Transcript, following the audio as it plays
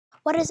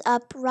What is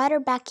up? Ryder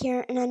back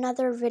here in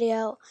another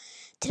video.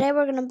 Today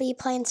we're going to be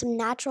playing some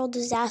natural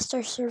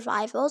disaster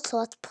survival, so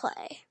let's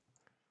play.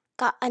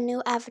 Got a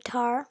new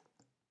avatar.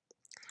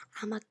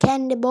 I'm a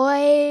candy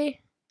boy.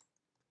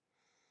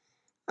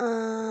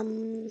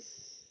 What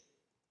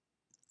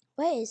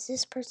is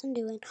this person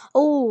doing?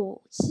 Oh,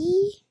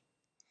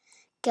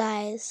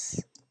 guys,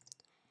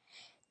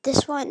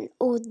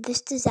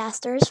 this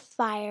disaster is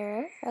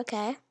fire.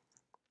 Okay.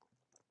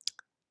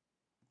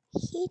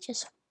 He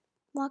just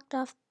walked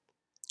off.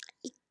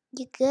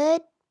 You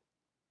good?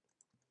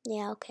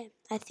 Yeah, okay.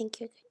 I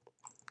think you're good.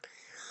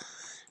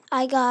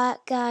 I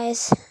got,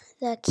 guys,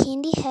 the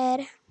candy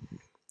head,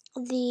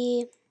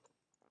 the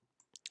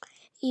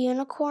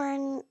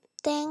unicorn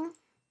thing,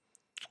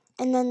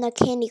 and then the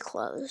candy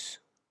clothes.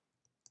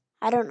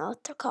 I don't know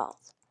what they're called.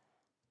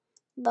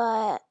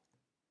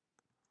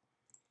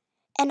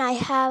 And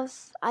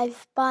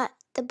I've bought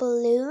the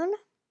balloon,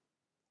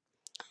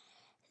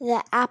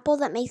 the apple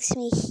that makes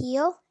me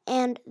heal,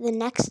 and the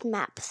next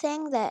map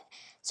thing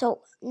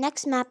so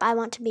next map I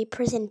want to be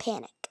Prison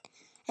Panic.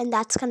 And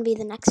that's going to be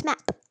the next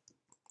map.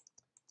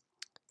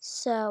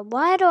 So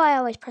why do I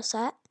always press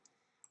that?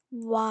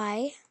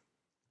 Why?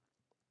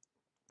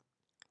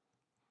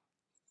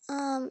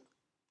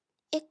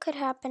 It could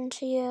happen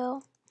to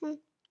you.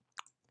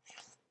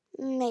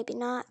 Maybe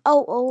not.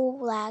 Oh,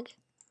 lag.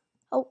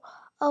 Oh,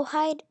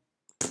 hide.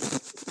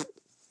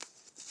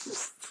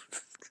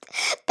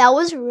 That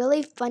was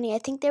really funny. I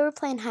think they were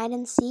playing hide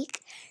and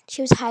seek.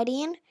 She was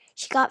hiding.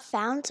 She got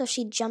found, so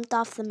she jumped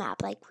off the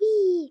map like,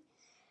 whee.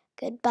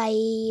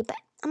 Goodbye. But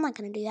I'm not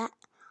going to do that.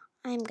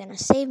 I'm going to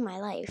save my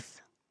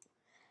life.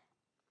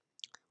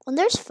 When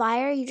there's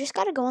fire, you just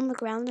got to go on the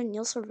ground and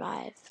you'll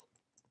survive.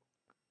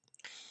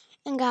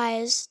 And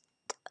guys,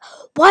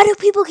 why do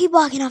people keep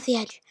walking off the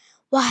edge?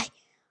 Why?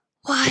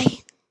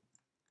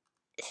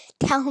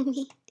 Tell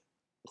me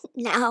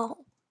now,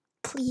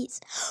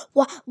 please.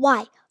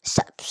 Why?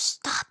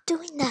 Stop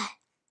doing that.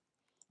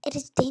 It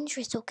is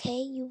dangerous, okay?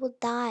 You will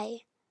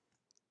die.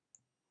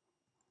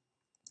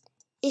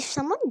 If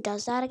someone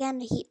does that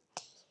again,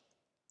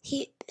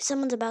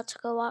 someone's about to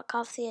go walk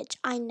off the edge.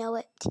 I know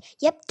it.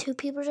 Yep, 2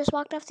 people just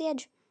walked off the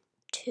edge.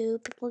 2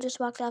 people just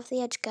walked off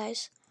the edge,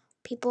 guys.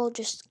 People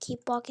just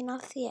keep walking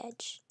off the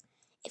edge.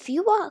 If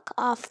you walk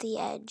off the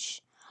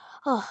edge,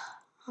 oh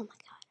my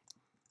God,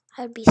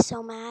 I would be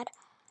so mad.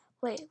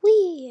 Wait,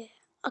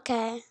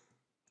 okay,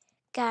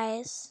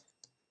 guys.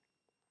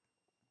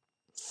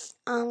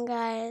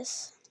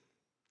 Guys,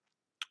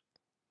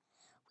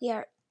 we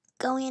are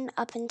going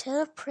up into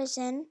the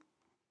prison.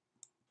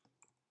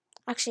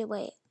 Actually,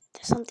 wait,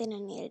 there's something I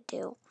need to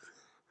do.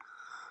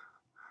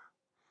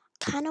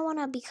 Kind of want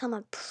to become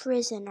a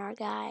prisoner,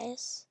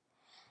 guys.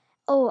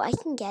 Oh, I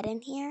can get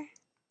in here.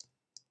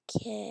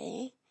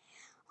 Okay.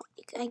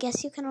 I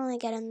guess you can only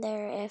get in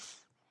there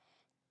if...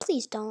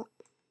 Please don't.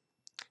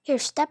 Here,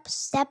 step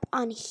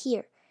on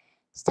here.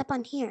 Step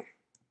on here.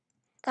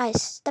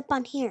 Guys, step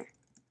on here.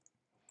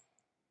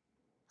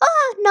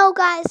 Ah, no,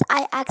 guys.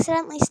 I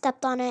accidentally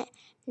stepped on it.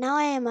 Now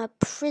I am a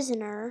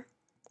prisoner.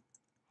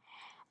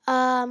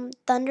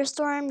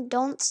 Thunderstorm,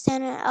 don't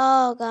stand in...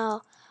 Oh,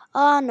 go.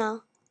 Oh,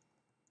 no.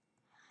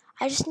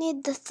 I just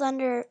need the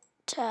thunder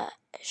to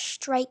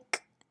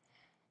strike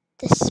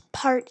this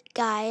part,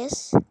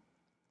 guys.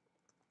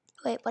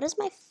 Wait, what does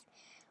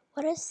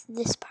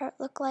this part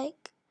look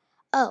like?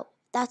 Oh,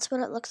 that's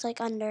what it looks like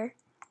under.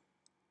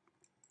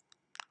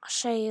 I'll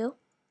show you.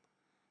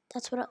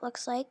 That's what it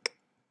looks like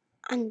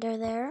under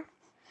there.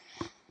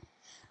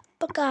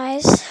 But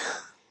guys,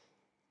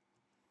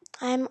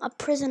 I'm a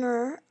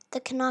prisoner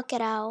that cannot get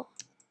out,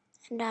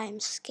 and I'm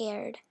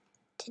scared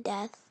to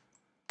death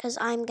because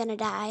I'm gonna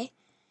die.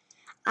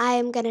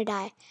 I'm gonna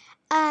die.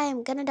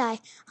 I'm gonna die.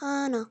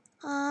 Oh no.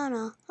 Oh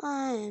no.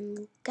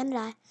 I'm gonna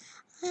die.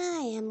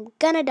 I am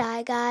gonna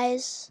die,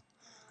 guys.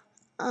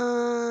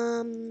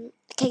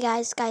 Okay,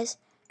 guys. Can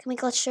we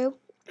glitch through?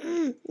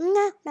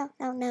 No.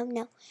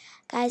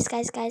 Guys.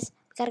 We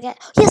gotta get...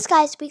 Yes,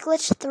 guys, we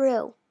glitched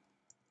through.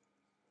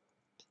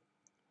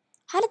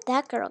 How did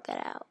that girl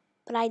get out?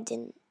 But I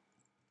didn't.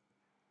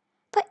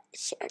 But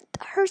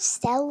her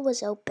cell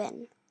was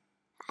open.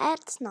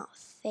 That's not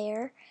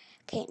fair.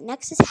 Okay,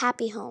 next is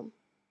Happy Home.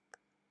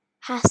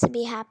 Has to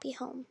be Happy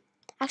Home.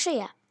 Actually,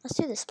 yeah. Let's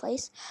do this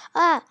place.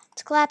 Ah,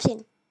 it's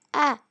collapsing.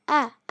 Ah.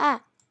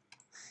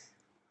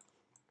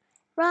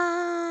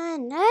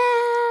 Run.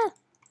 Ah.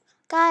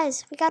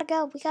 Guys, we gotta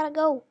go.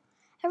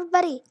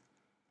 Everybody.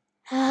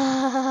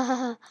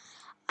 I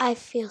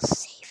feel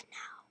safe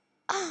now.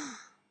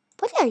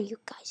 What are you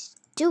guys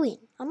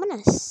doing? I'm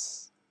gonna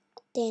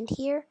stand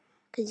here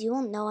because you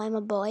won't know I'm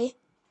a boy.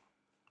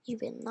 You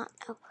will not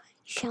know.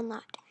 You shall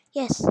not.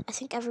 Yes, I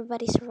think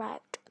everybody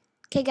survived.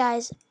 Okay,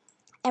 guys.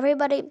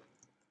 Everybody,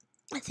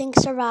 I think,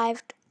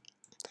 survived.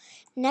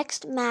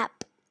 Next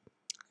map,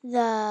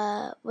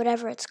 the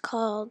whatever it's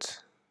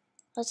called.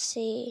 Let's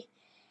see.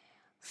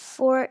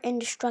 Fort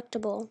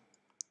Indestructible.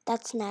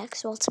 That's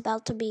next. Well, it's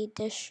about to be.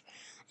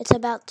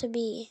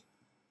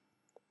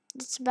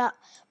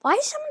 Why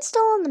is someone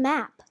still on the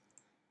map?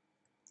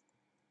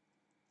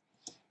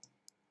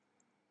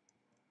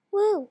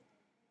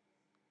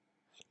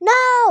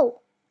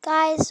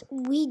 guys,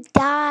 we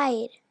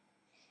died.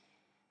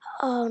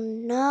 Oh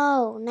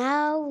no,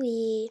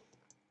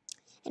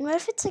 and what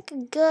if it's like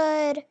a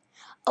good,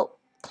 oh,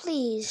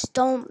 please,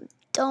 don't,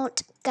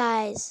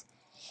 guys.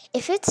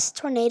 If it's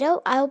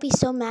tornado, I will be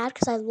so mad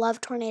because I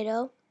love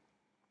tornado.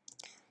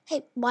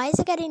 Hey, why is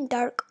it getting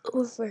dark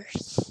over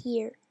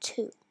here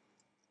too?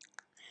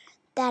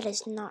 That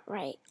is not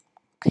right.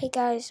 Okay,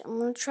 guys, I'm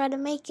going to try to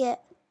make it.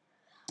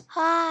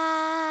 Hi.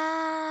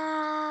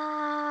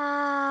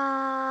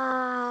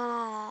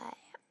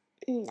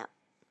 No,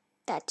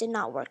 that did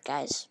not work,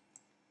 guys.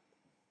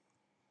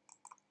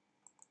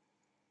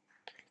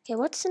 Okay,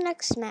 what's the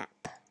next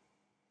map?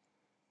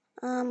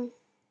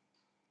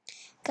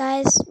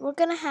 Guys, we're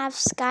going to have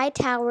Sky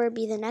Tower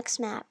be the next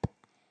map.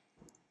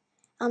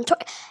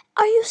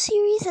 Are you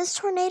serious? It's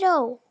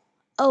tornado.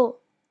 Oh.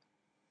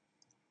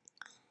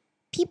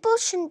 People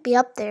shouldn't be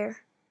up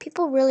there.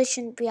 People really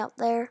shouldn't be out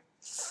there.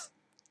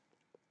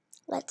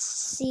 Let's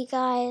see,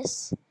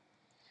 guys.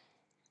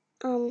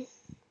 I'm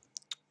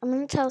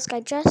gonna tell this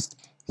guy, just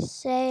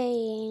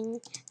saying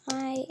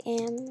I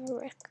am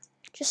Rick.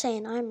 Just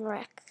saying I'm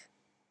Rick.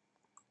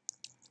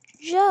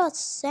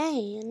 Just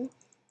saying.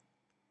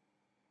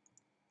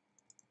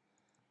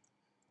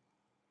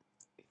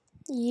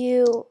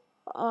 You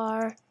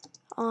are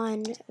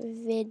on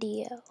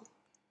video.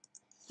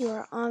 You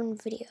are on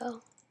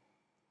video.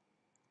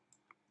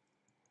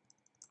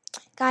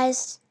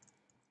 Guys,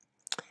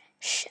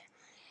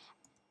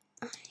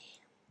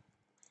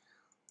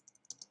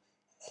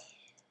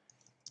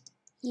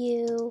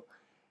 you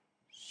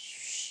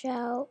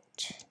shout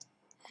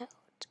out.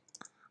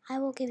 I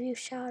will give you a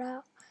shout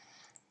out.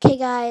 Okay,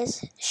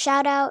 guys,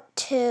 shout out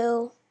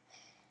to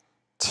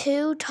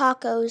Two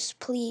Tacos,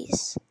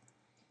 please.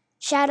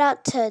 Shout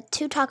out to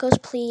Two Tacos,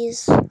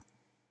 please.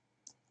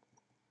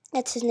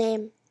 That's his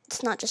name.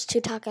 It's not just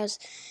Two Tacos.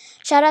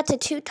 Shout out to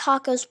Two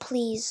Tacos,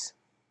 please,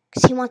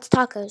 because he wants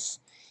tacos.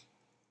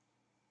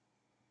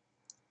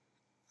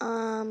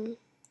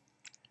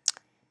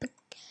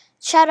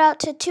 Shout out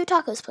to Two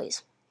Tacos,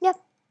 please. Yep.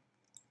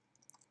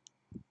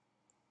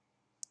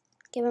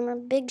 Give him a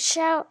big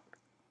shout.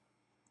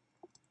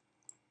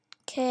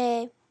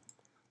 Okay.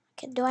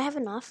 Do I have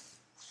enough?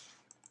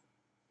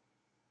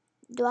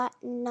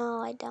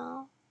 No, I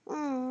don't.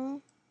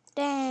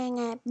 Dang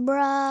it,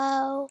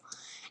 bro.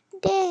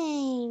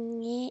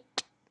 Dang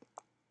it.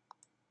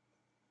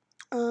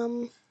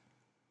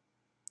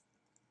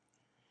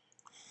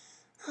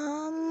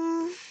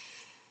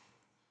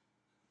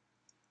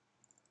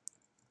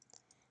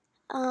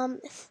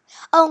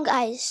 Oh,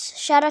 guys,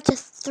 shout out to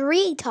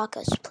Three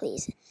Tacos,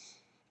 please.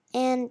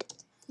 And,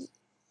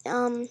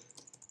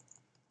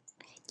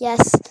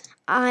 yes,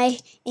 I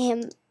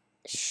am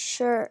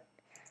sure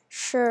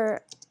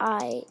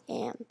I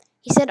am.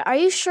 He said, are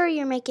you sure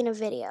you're making a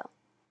video?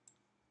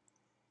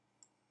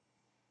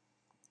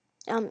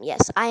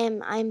 Yes, I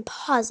am. I'm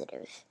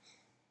positive.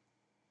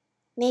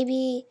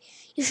 Maybe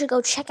you should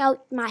go check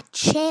out my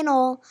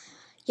channel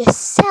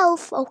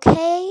yourself,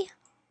 okay?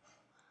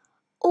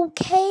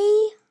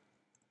 Okay?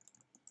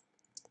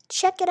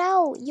 Check it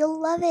out.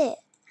 You'll love it.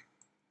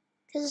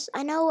 Because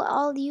I know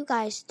all you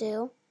guys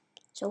do.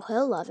 So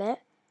he'll love it.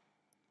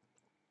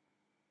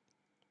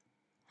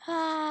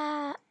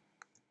 Okay.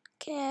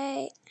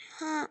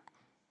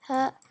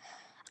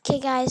 Okay,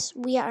 guys.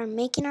 We are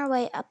making our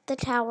way up the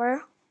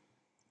tower.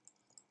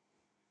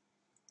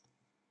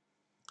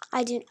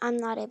 I'm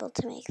not able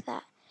to make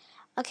that.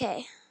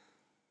 Okay.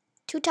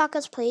 Two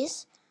tacos,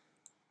 please.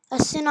 A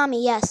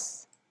tsunami,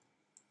 yes.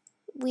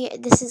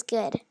 This is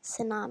good.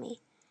 Tsunami.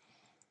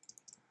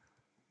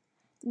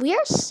 We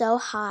are so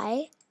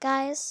high,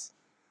 guys.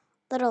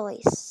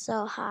 Literally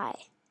so high.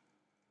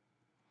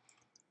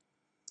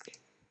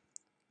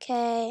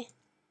 Okay.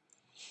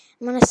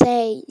 I'm gonna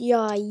say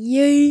yeah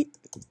yeet.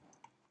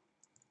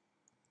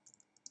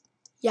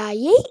 Yeah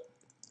yeet.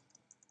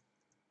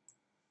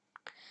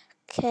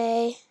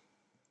 Okay.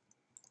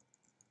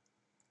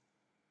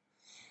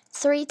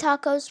 Three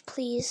tacos,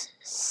 please,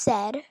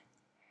 said.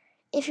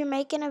 If you're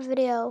making a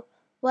video,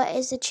 what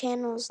is the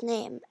channel's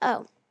name?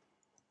 Oh.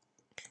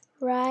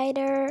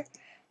 Rider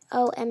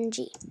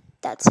OMG.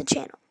 That's the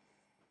channel.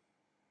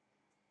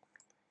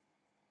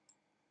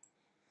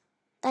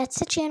 That's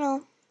the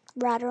channel.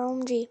 Rider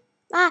OMG.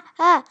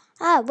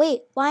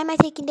 Wait. Why am I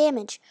taking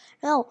damage?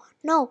 No,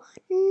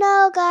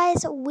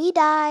 guys. We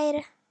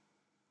died.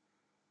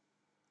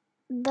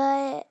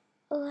 But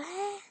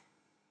what?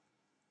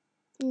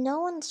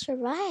 No one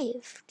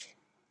survived.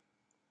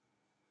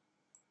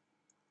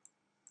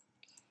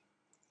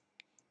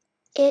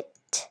 It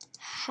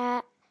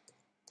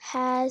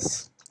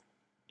has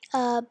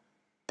a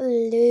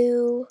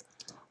blue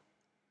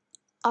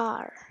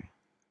R.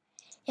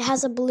 It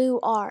has a blue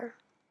R.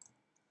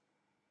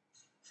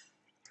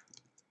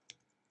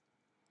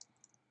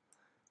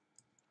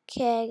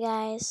 Okay,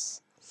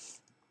 guys.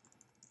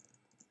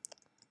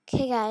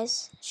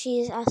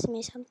 She's asking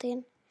me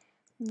something.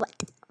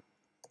 What?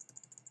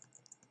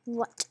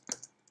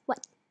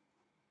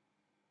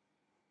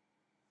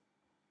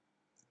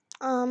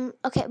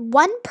 Okay,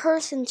 one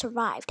person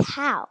survived.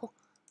 How?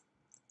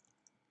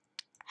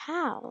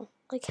 How?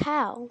 Like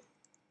how?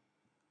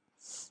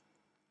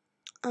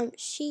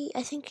 She,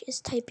 I think,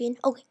 is typing.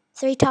 Okay,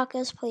 3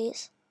 tacos,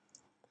 please.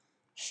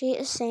 She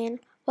is saying,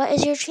 what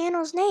is your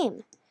channel's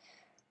name?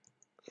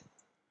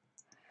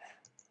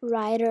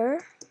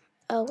 Ryder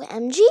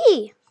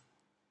OMG.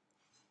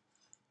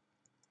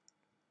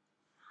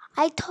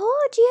 I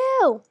told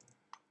you.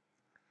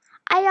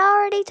 I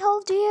already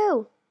told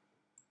you.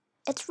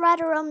 It's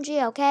Ryder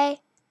OMG, okay?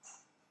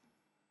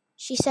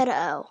 She said,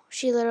 oh.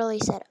 She literally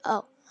said,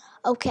 oh.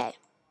 Okay.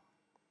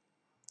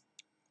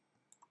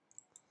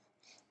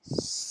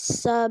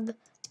 Sub,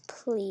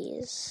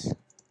 please.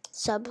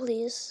 Sub,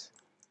 please.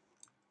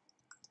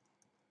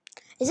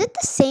 Is it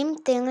the same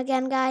thing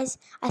again, guys?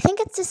 I think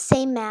it's the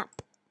same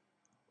map.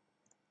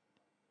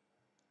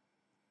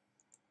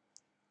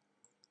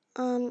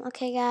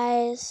 Okay,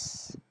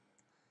 guys.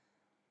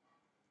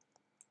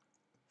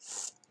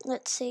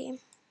 Let's see.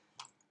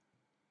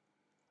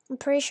 I'm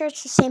pretty sure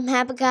it's the same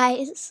map,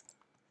 guys.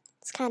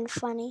 It's kind of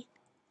funny.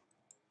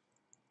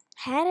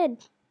 How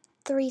did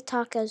 3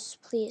 tacos,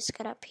 please,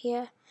 get up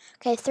here?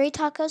 Okay, 3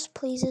 tacos,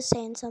 please is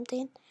saying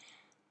something.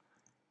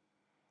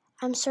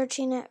 I'm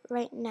searching it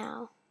right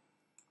now.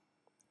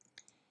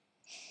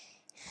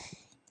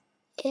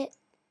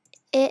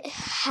 It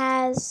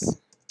has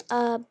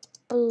a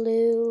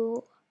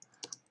blue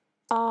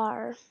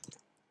R.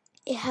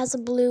 It has a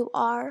blue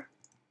R.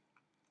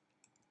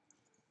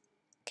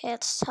 Okay,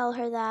 let's tell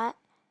her that.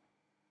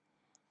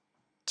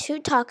 2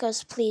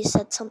 tacos, please,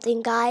 said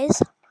something,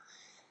 guys.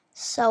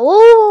 So,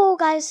 oh,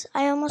 guys,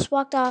 I almost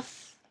walked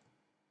off.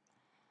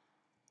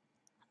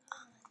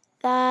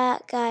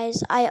 That,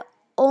 guys, I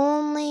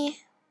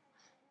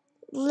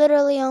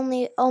literally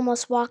only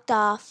almost walked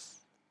off.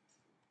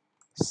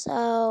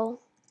 So,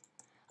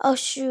 oh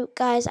shoot,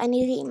 guys, I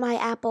need to eat my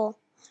apple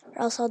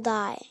or else I'll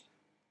die.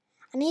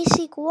 I need to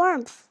seek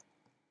warmth.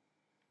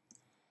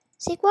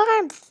 Seek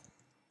warmth.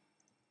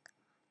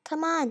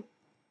 Come on.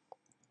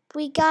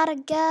 We gotta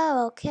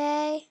go,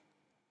 okay?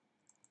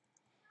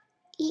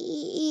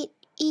 Eat.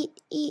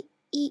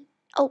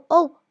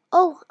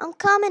 Oh, I'm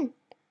coming.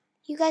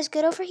 You guys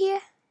good over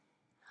here?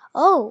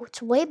 Oh,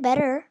 it's way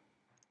better.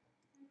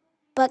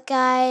 But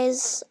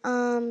guys,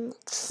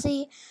 let's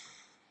see.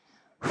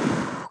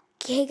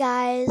 Okay,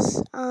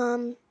 guys,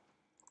 we're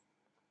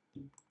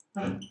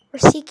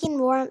seeking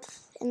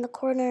warmth in the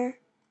corner.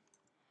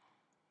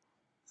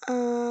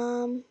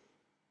 Here,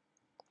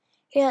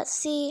 let's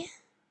see.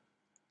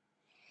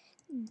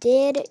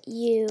 Did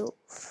you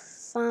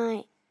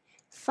find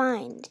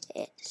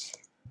it?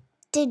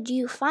 Did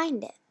you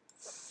find it?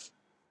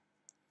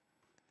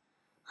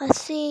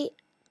 Let's see.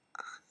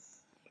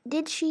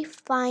 Did she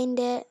find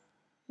it?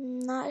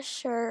 Not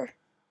sure.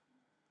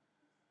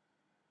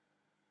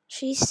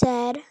 She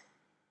said.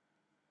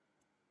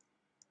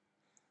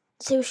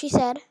 Let's see what she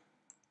said.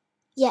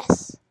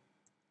 Yes.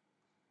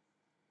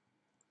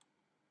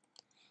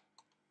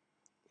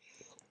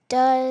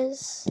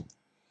 Does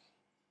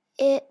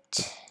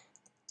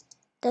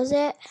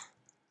it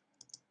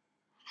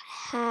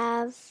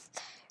have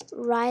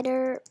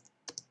Ryder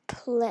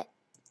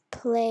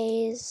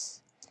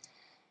plays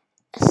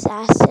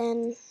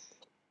assassin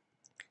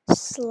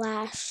 /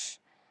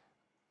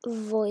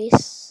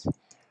 voice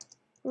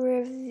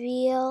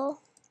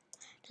reveal?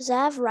 Does that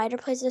have Ryder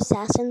plays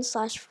assassin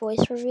 /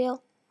 voice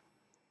reveal?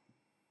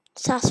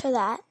 Let's ask for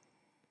that.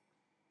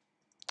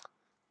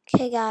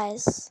 Okay,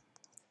 guys.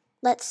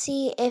 Let's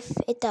see if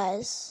it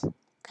does,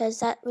 because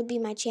that would be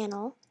my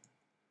channel.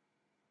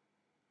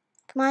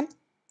 Come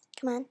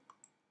on.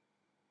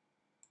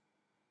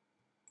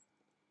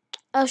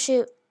 Oh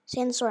shoot,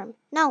 sandstorm.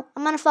 No,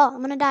 I'm gonna fall.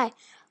 I'm gonna die.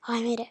 Oh,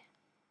 I made it.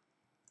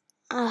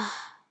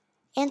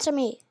 Answer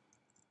me.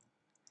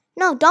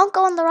 No, don't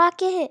go in the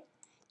rocket.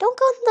 Don't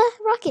go in the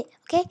rocket,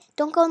 okay?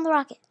 Don't go in the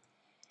rocket.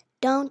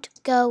 Don't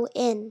go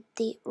in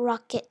the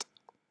rocket.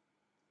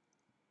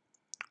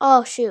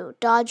 Oh shoot,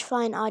 dodge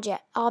flying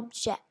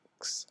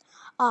objects.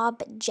 How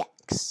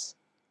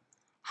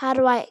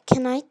do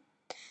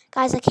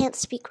guys, I can't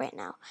speak right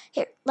now.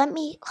 Here, let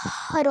me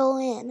huddle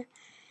in.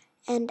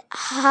 And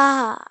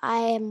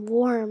I am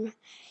warm.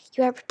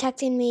 You are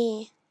protecting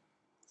me.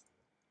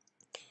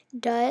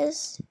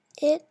 Does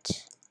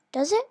it?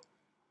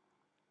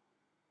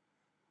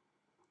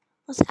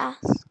 Let's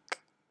ask. Is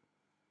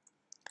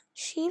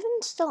she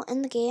even still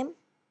in the game?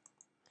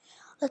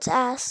 Let's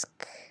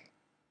ask.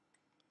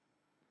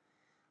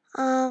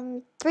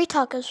 3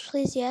 tacos,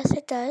 please. Yes,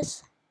 it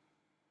does.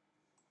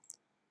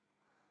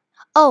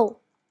 Oh,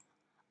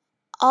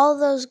 all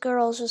those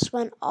girls just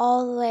went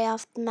all the way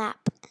off the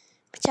map,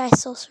 which I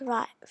still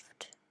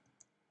survived.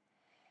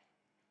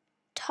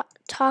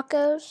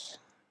 Tacos.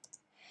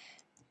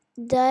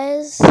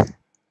 Does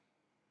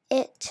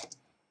it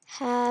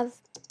have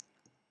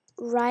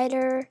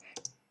Ryder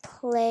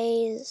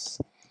plays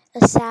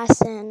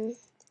assassin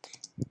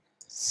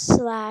 /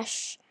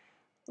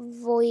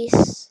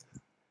 voice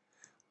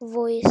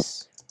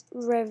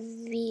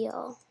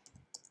reveal?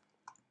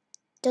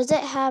 Does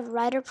it have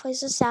Ryder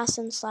plays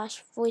assassin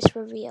 / voice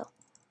reveal?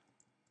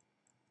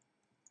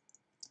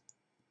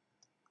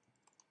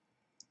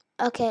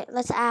 Okay,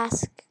 let's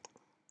ask.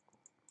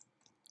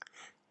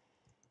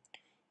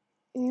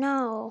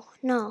 No.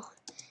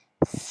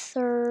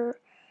 Three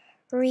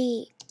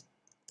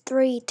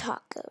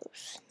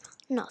tacos.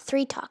 No,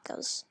 3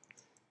 tacos.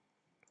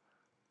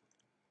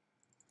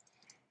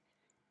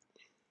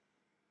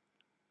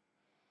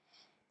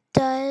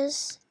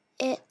 Does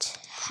it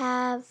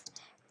have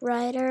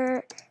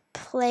writer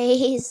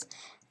plays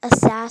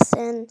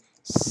assassin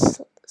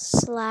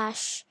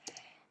slash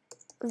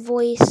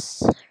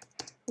voice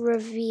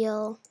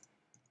reveal?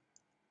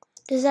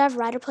 Does it have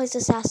writer plays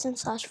assassin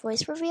slash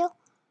voice reveal?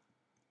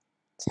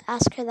 Let's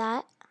ask her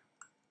that.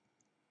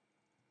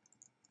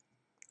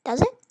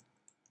 Does it?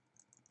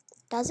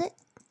 Does it?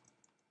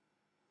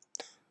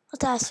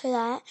 Let's ask her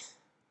that.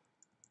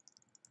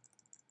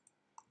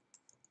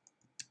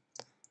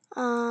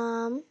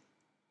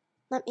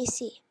 Let me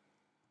see.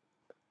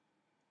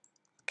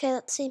 Okay,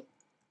 let's see.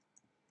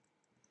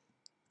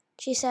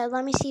 She said,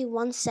 let me see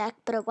 1 sec,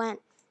 but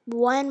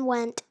one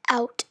went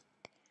out.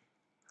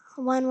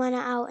 One went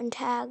out in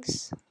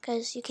tags,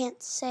 because you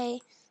can't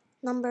say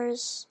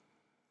numbers.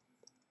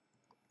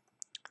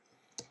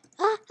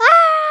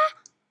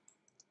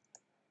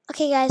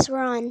 Okay, guys,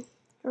 we're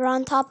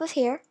on top of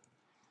here.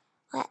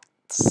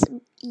 Let's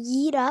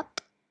yeet up.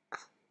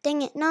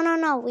 Dang it.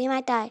 No, we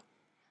might die.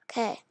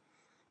 Okay.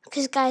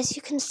 Because, guys,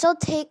 you can still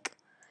take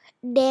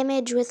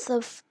damage with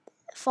the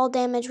fall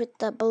damage with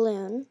the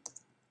balloon.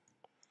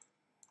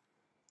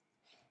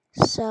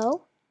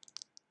 So,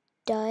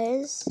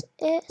 does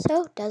it?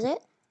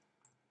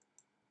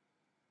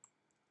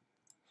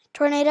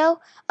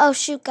 Tornado? Oh,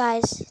 shoot,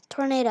 guys.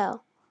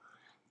 Tornado.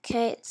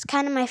 Okay, it's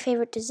kind of my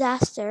favorite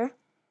disaster.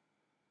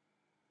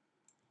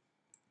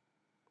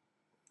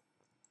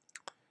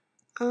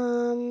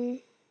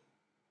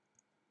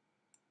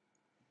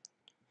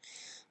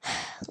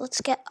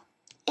 Let's get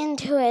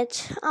into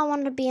it. I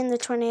want to be in the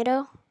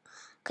tornado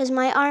because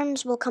my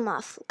arms will come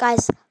off.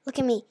 Guys, look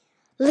at me.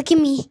 Look at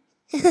me.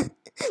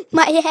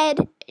 My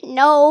head.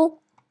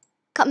 No.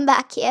 Come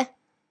back here.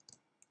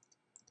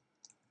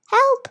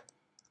 Help.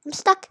 I'm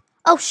stuck.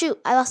 Oh, shoot.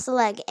 I lost a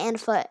leg and a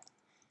foot.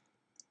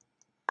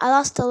 I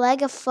lost a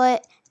leg, a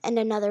foot, and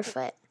another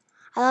foot.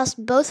 I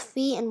lost both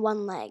feet and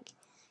 1 leg.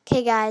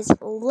 Okay, guys,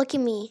 look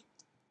at me.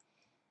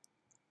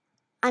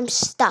 I'm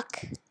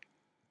stuck.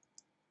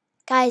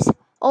 Guys,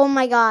 oh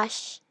my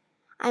gosh.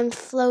 I'm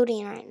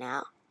floating right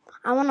now.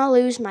 I want to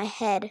lose my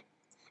head.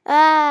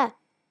 No.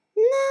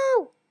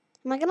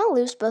 Am I going to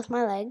lose both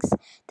my legs?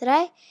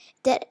 Wait,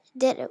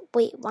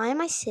 why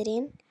am I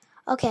sitting?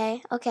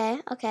 Okay.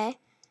 Come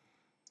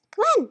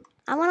on.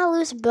 I want to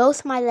lose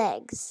both my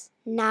legs.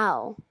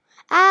 Now.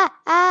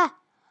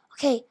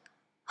 Okay.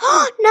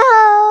 Oh,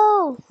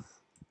 no.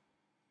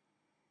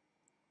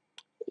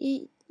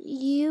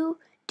 You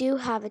do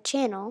have a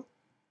channel.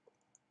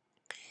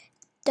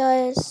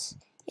 Does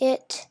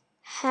it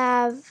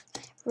have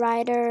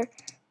Ryder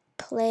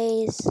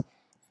Plays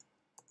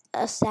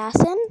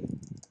Assassin?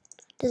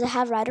 Does it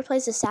have Ryder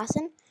Plays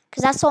Assassin?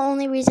 Because that's the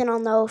only reason I'll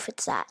know if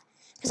it's that.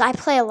 Because I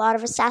play a lot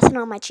of Assassin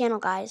on my channel,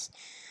 guys.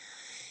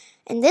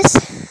 And this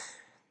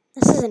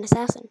is an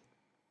Assassin.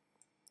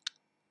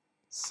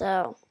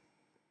 So,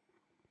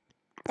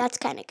 that's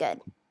kind of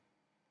good.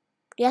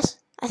 Yes?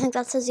 I think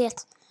that says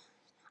yes.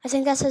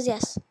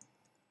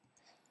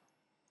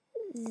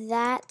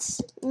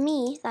 That's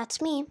me.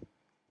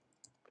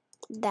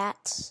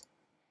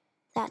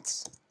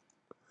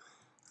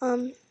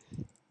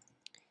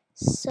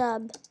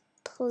 Sub,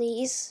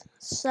 please.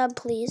 Sub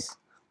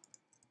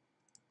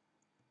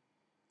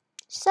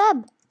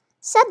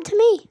to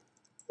me.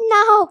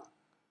 No.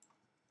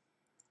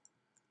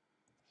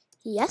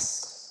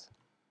 Yes.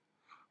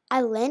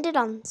 I landed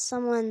on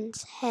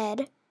someone's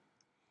head.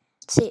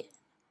 Let's see.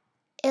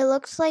 It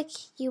looks like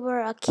you were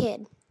a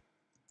kid.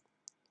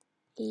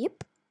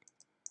 Yep.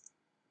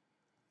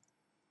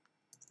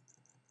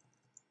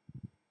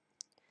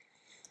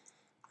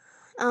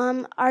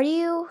 Are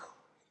you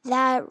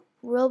that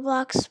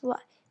Roblox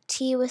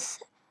T with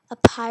a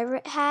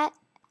pirate hat?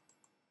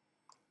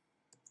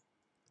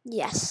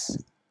 Yes.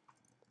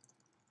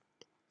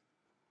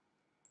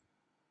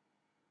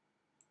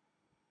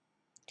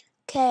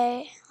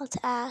 Okay, let's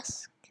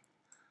ask.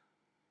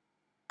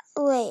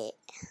 Wait.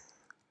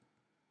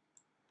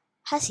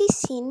 Has he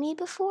seen me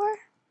before?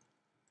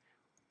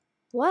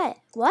 What?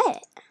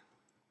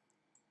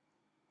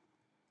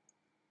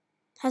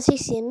 Has he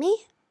seen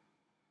me?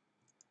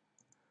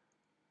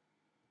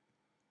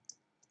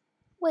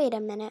 Wait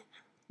a minute.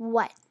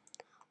 What?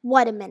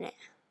 What a minute.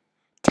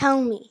 Tell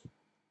me.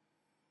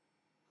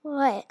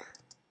 What?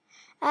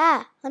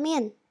 Let me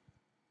in.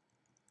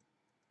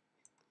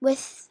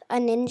 With a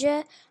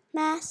ninja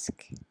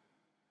mask?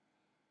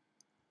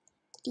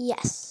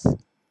 Yes.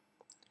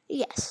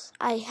 Yes,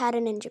 I had a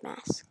ninja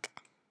mask.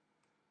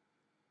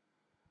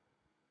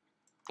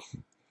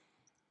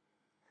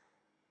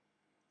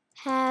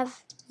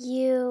 Have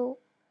you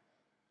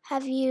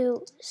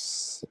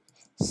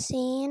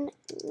seen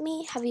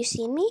me? Have you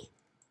seen me?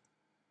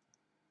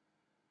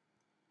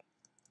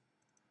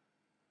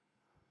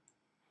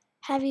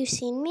 Have you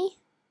seen me?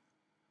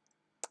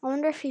 I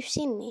wonder if you've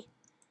seen me.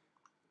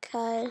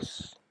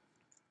 Cause,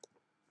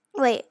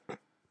 wait.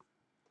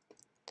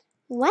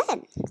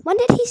 When? When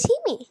did he see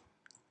me?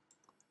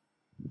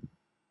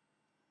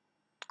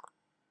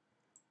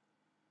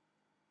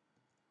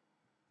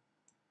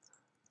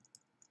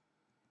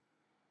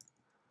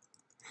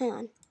 Hang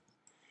on.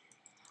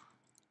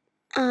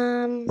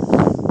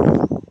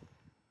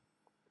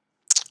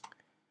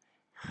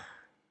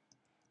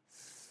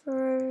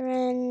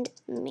 Friend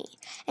me.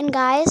 And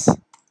guys,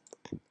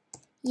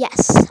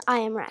 yes, I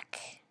am Rec.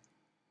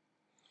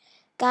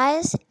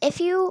 Guys, if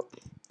you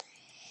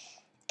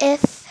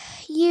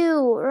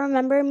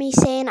remember me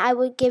saying I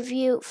would give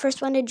you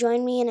first one to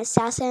join me, an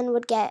assassin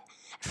would get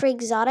a free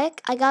exotic,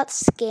 I got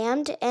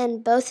scammed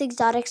and both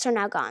exotics are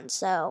now gone,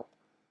 so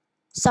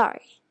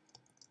sorry.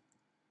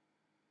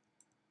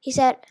 He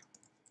said,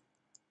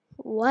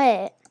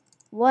 what?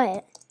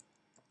 What?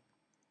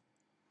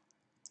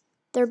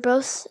 They're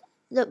both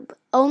the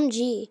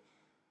OMG.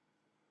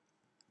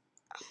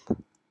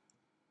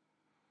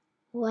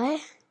 What?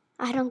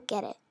 I don't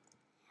get it.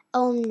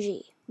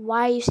 OMG.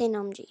 Why are you saying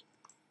OMG?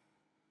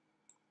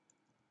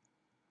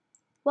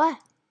 What?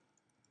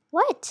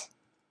 What?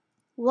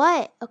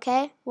 What?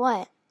 Okay?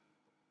 What?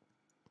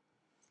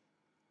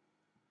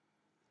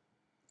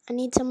 I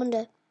need someone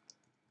to...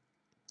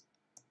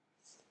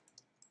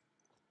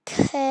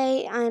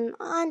 Okay, I'm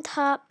on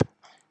top.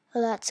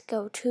 Let's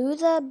go to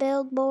the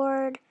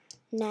billboard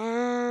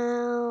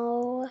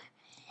now.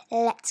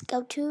 Let's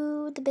go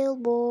to the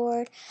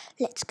billboard.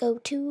 Let's go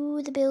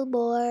to the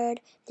billboard.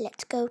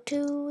 Let's go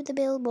to the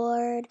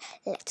billboard.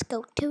 Let's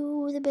go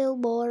to the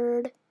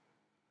billboard.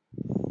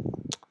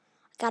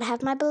 Gotta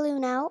have my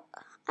balloon out.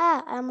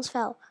 Ah, I almost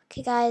fell.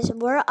 Okay, guys,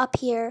 we're up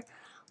here.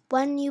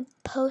 When you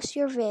post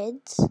your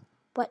vids,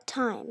 what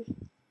time?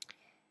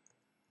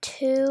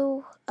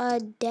 2 a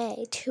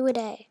day. 2 a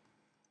day.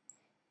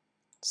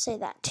 Say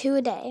that. 2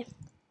 a day.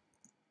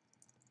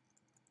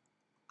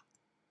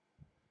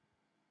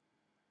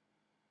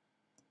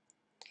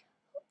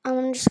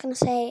 I'm just going to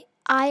say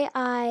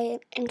I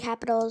in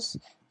capitals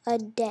a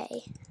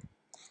day.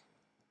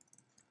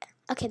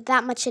 Okay,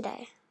 that much a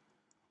day.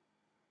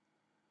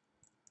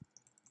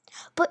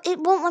 But it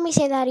won't let me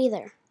say that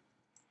either.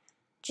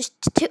 Just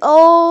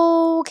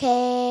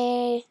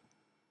okay.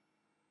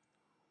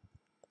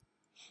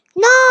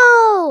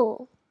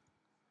 No!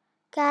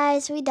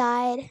 Guys, we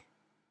died.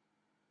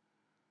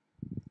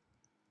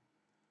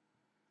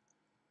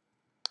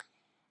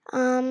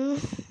 I'm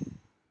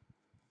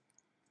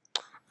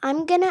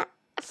gonna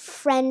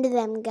friend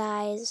them,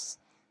 guys,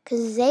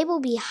 because they will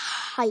be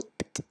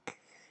hyped.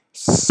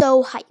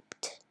 So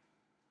hyped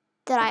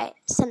that I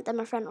sent them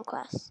a friend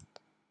request.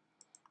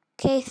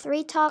 Okay,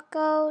 3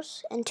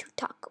 tacos and 2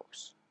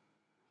 tacos.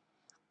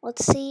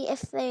 Let's see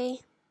if they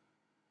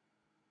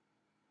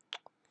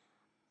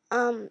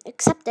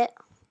accept it,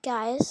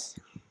 guys.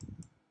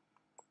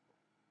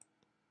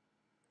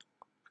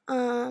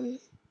 Are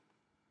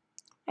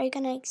you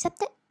gonna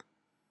accept it?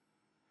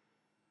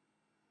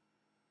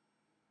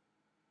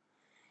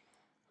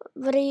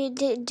 What are you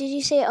did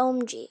you say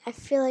OMG? I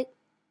feel like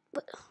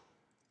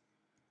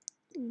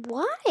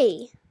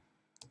why?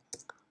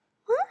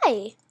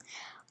 Why?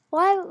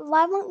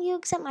 Why won't you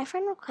accept my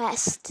friend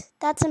request?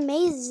 That's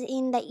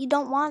amazing that you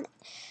don't want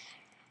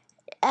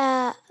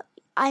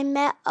I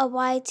met a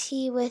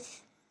YT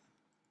with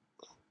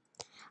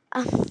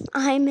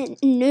I'm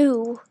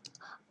new,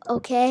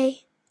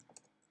 okay?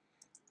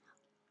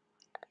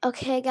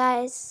 Okay,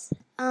 guys.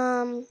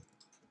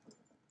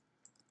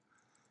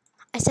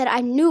 I said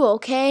I'm new,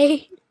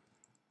 okay?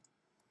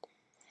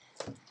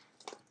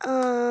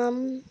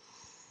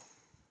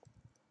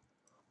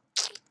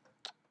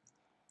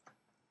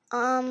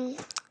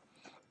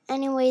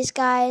 Anyways,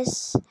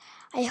 guys,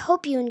 I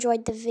hope you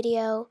enjoyed the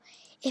video.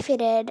 If you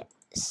did,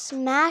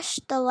 smash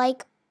the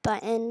like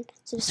button,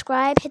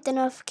 subscribe, hit the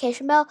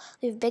notification bell,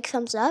 leave a big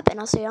thumbs up, and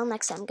I'll see you all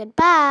next time.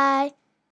 Goodbye!